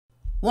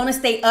Want to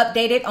stay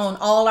updated on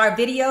all our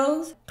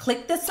videos?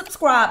 Click the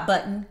subscribe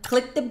button,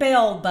 click the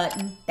bell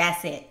button,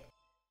 that's it.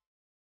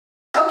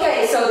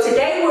 Okay, so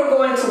today we're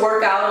going to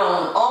work out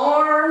on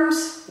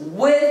arms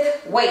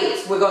with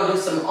weights. We're going to do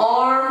some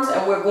arms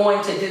and we're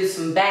going to do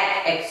some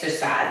back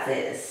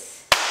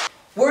exercises.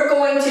 We're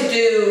going to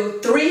do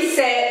 3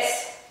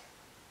 sets,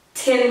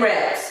 10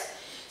 reps.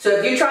 So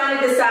if you're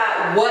trying to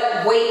decide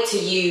what weight to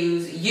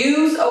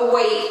use a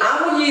weight.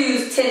 I'm going to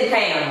use 10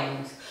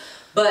 pounds,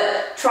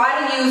 but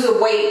try to use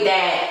a weight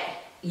that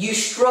you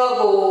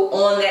struggle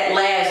on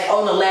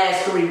the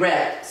last 3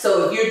 reps.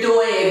 So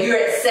if you're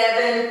at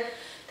 7,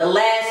 the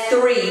last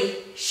 3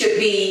 should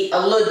be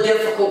a little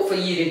difficult for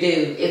you to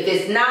do. If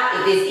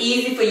it's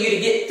easy for you to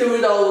get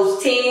through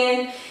those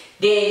 10,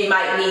 then you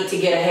might need to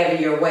get a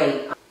heavier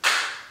weight.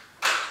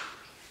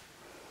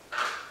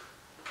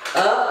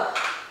 Up,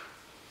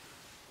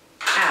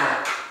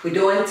 out. We're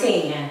doing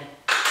 10.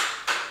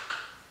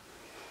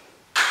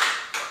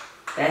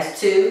 That's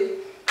 2,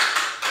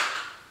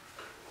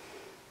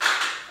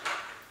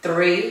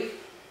 3,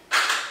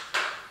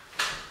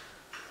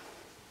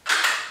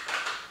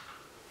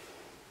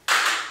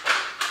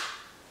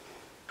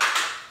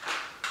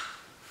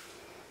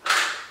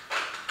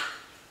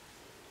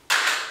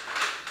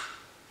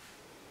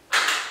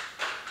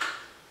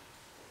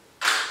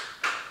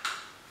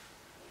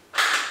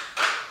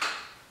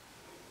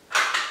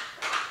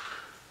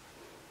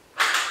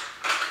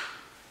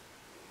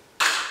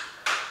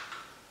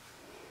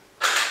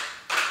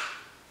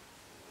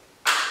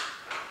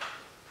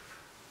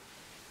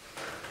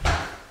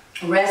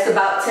 rest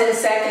about 10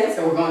 seconds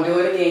and we're going to do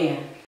it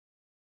again.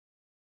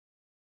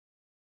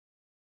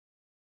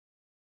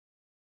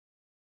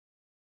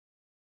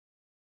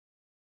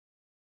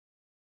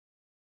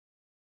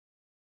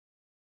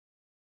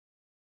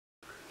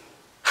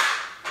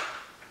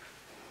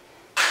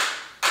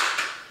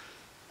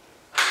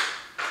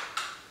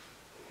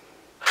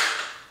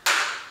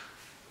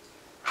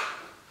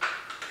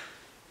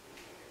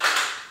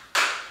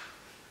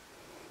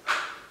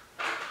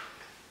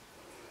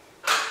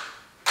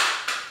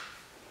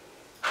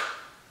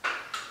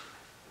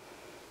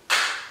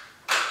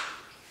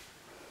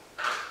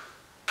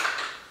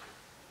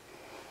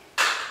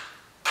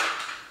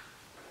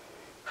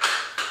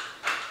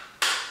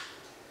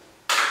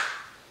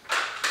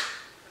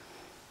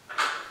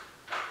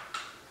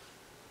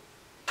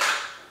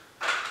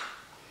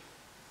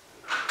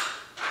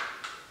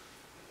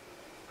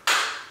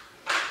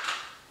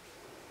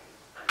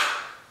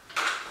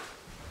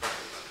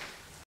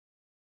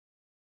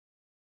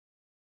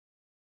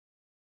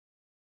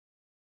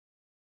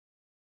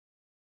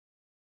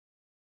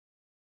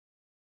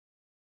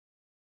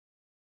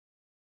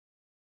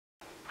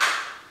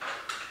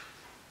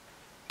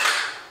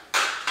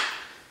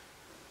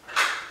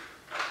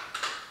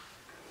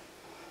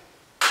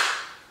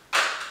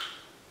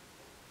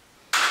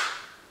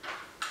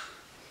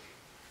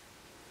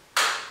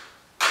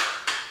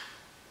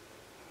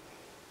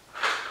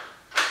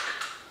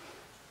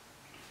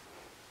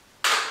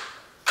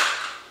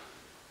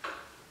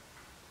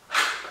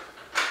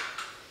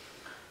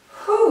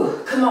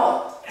 Come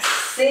on,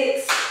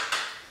 6,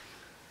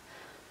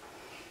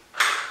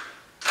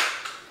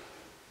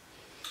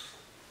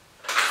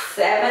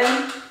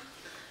 7,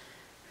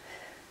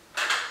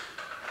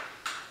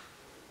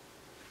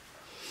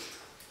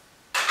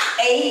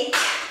 8,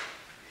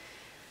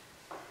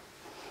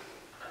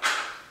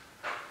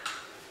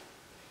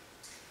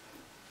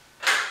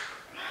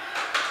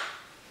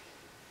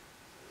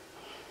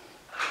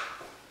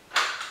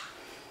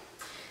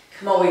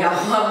 'Come on, we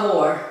got one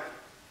more.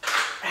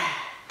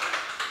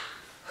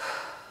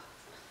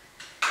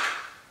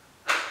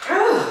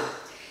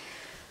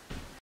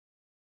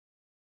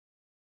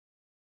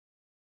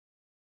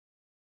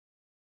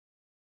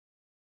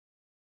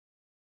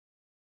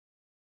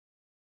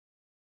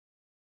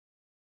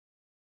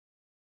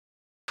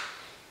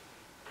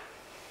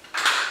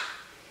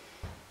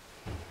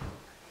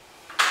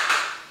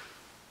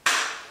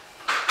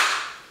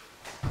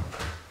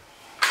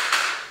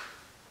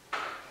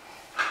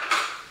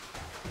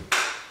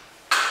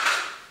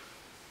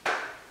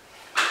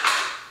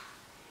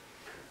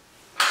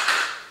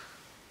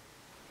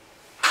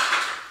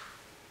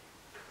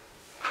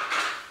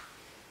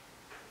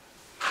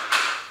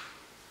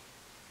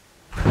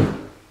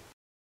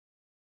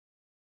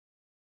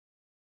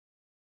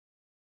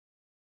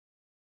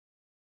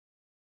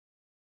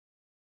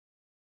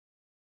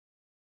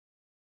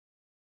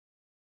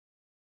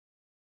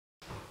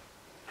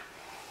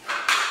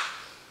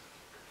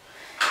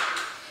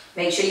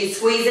 Make sure you're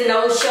squeezing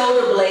those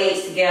shoulder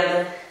blades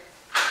together.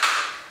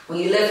 When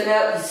you're lifting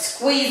up, you're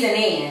squeezing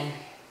in.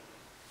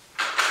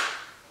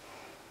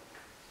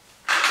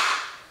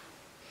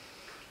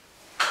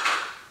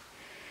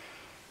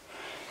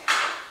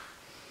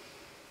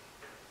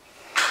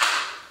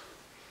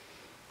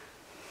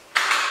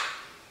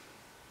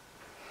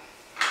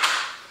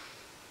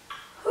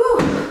 Whew.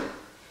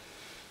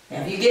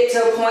 Now if you get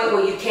to a point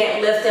where you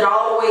can't lift it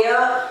all the way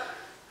up,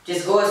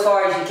 just go as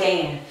far as you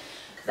can.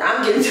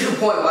 I'm getting to the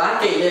point where I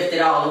can't lift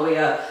it all the way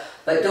up.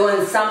 But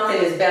doing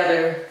something is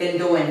better than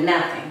doing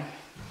nothing.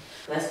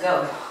 Let's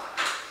go.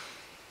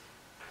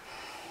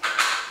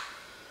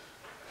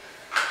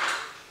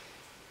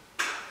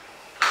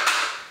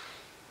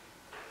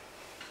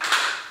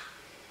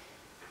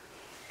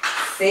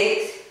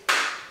 Six,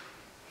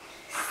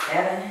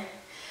 7,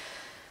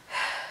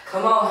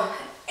 come on,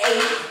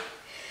 8,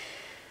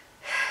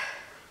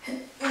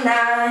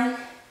 9,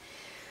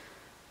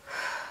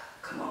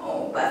 come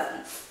on,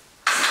 Buffy,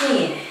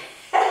 10.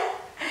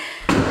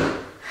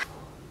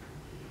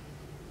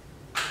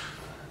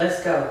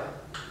 Let's go.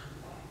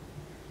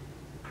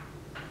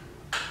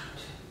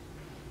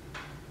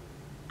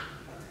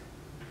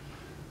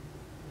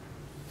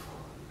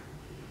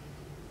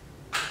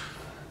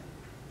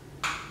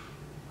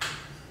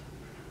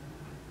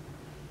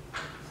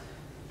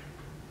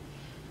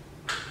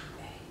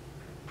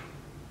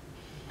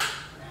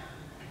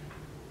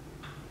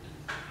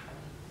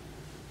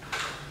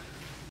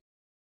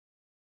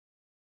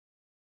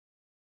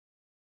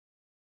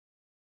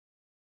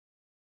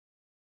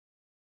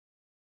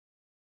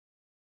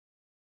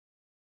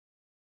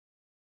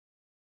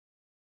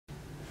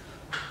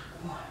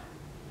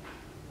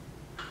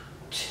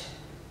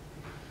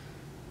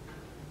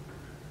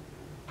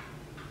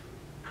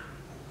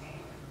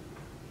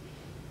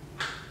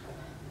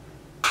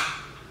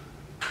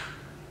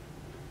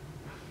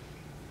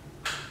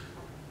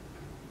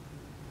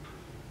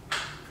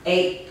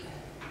 Eight,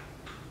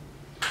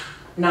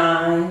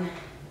 9,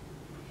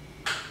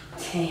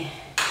 10.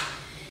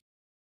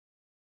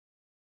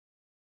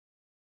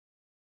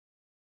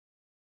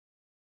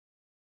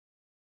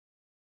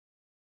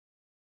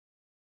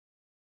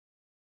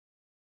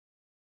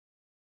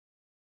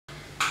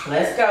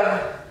 Let's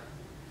go.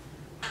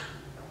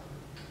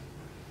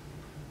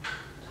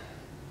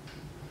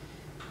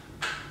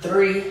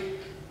 Three.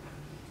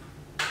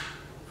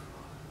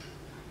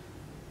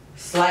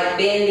 Slight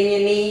bend in your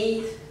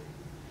knees.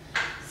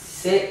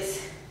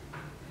 6,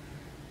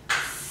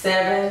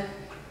 7,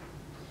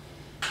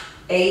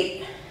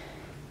 8,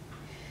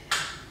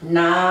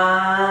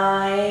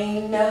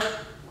 9, 10.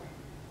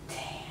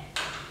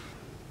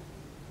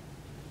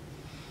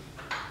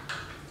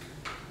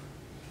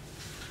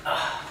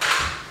 Now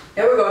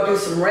we're going to do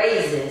some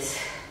raises.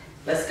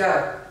 Let's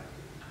go.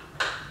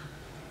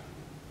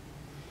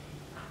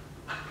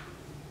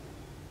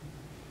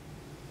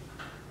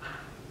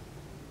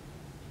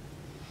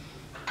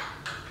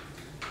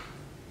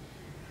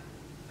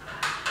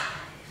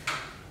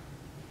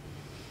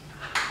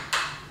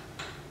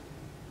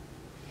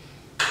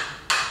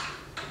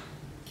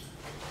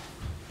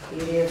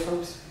 You hear,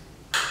 folks?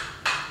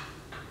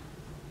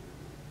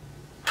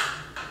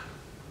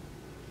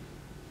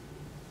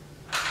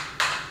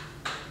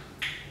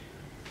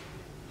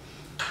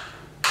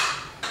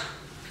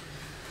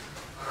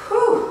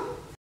 Whew.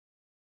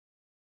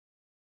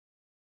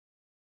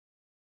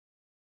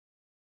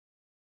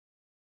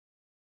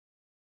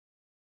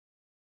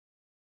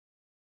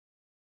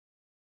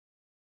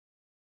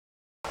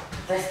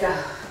 Let's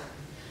go.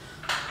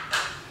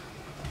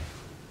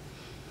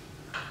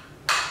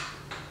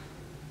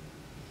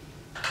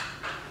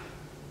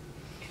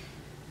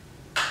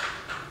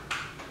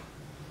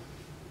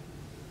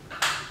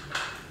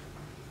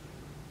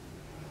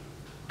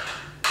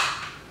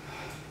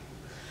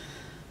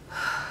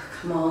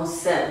 Come on,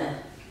 7.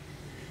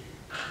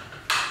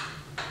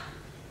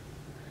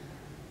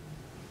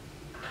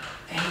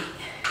 8,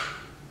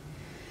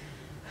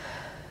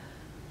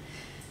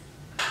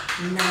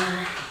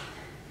 9.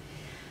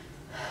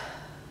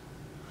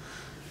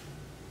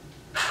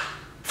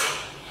 10.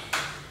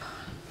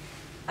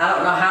 I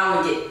don't know how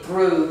I'm gonna get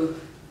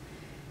through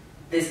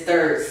this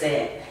third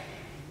set,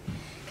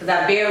 because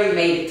I barely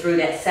made it through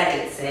that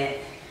second set.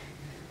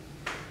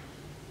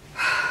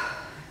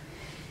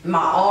 My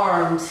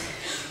arms,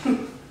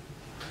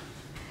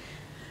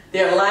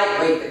 they're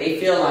lightweight, but they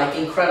feel like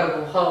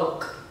Incredible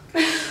Hulk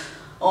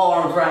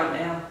arms right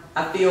now.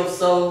 I feel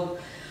so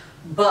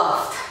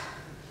buffed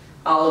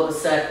all of a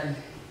sudden.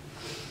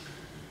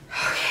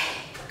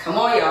 Okay, come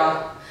on,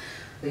 y'all.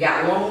 We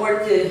got one more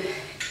to do.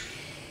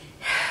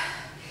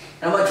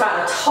 And I'm gonna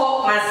try to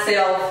talk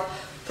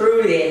myself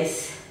through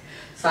this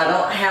so I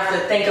don't have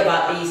to think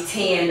about these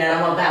 10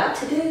 that I'm about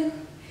to do.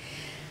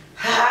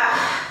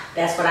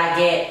 That's what I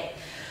get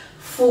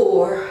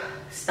for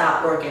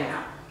stop working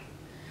out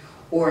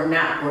or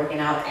not working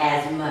out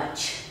as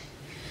much,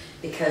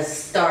 because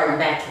starting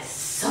back is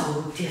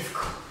so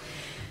difficult.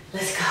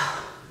 Let's go.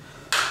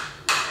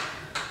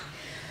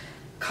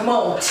 Come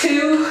on,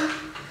 2.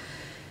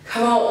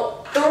 Come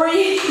on,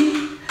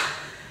 3.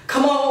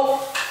 Come on,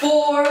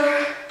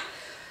 4.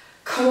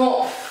 Come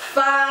on,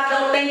 5.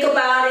 Don't think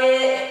about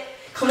it.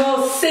 Come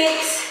on,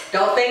 6.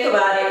 Don't think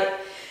about it.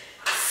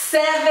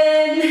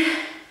 7.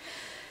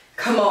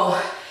 Come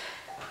on.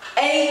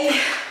 8,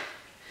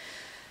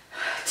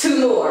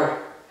 2 more,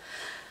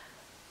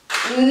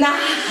 9.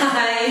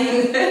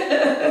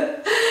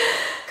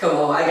 Come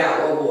on, I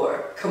got one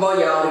more. Come on,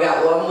 y'all, we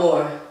got one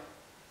more.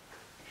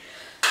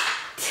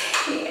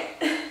 10.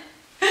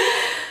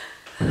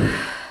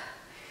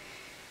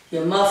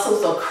 Your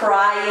muscles are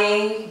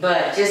crying,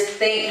 but just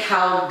think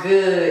how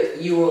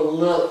good you will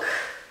look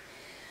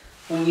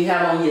when you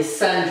have on your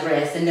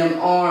sundress and them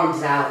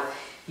arms out.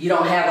 You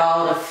don't have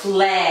all the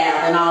flab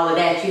and all of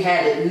that. You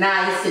have it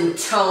nice and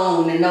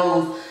toned, and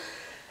those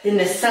in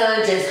the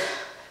sun just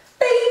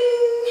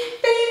bing,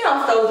 bing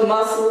off those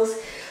muscles,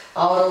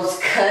 all those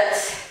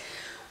cuts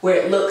where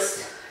it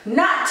looks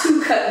not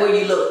too cut where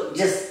you look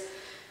just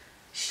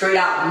straight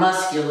out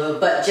muscular,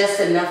 but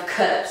just enough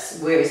cuts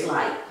where it's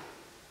like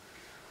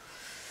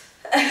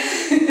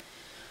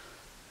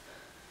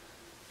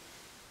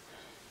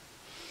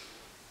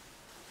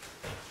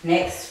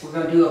next, we're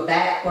going to do a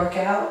back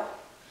workout.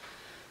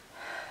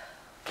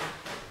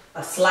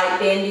 A slight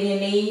bend in your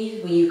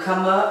knees. When you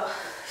come up,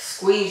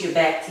 squeeze your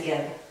back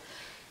together.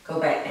 Go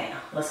back down.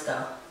 Let's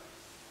go.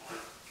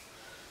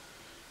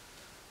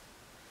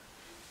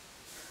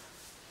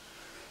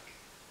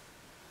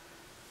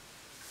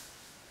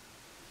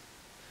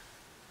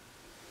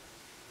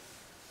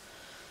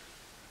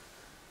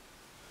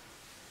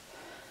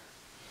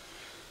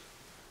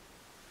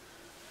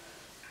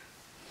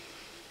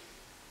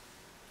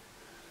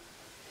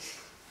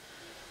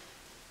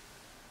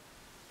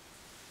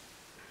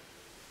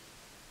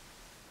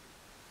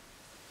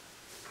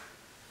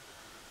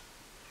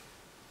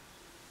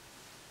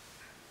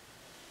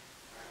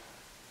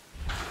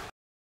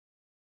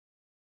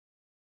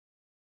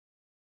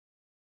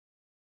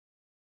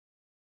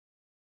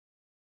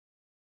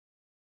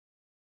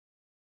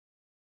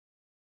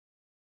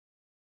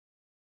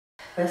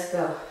 Let's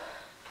go.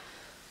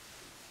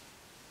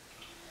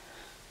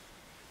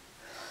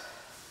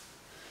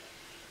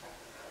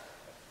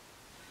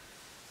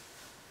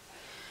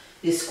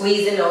 You're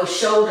squeezing those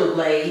shoulder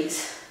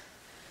blades.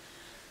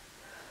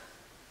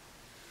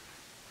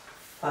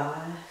 5,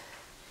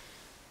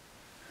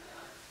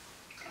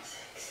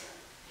 6,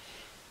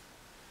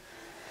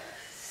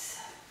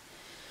 7.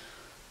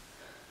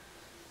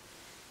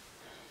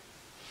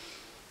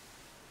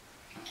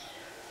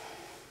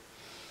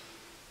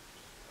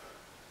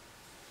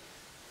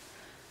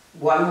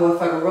 One more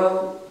for the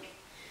road.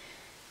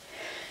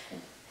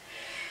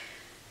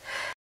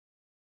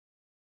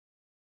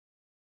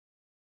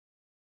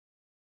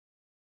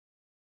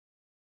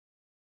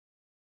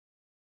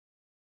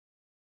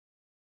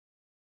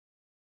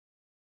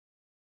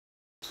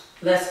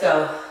 Let's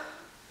go.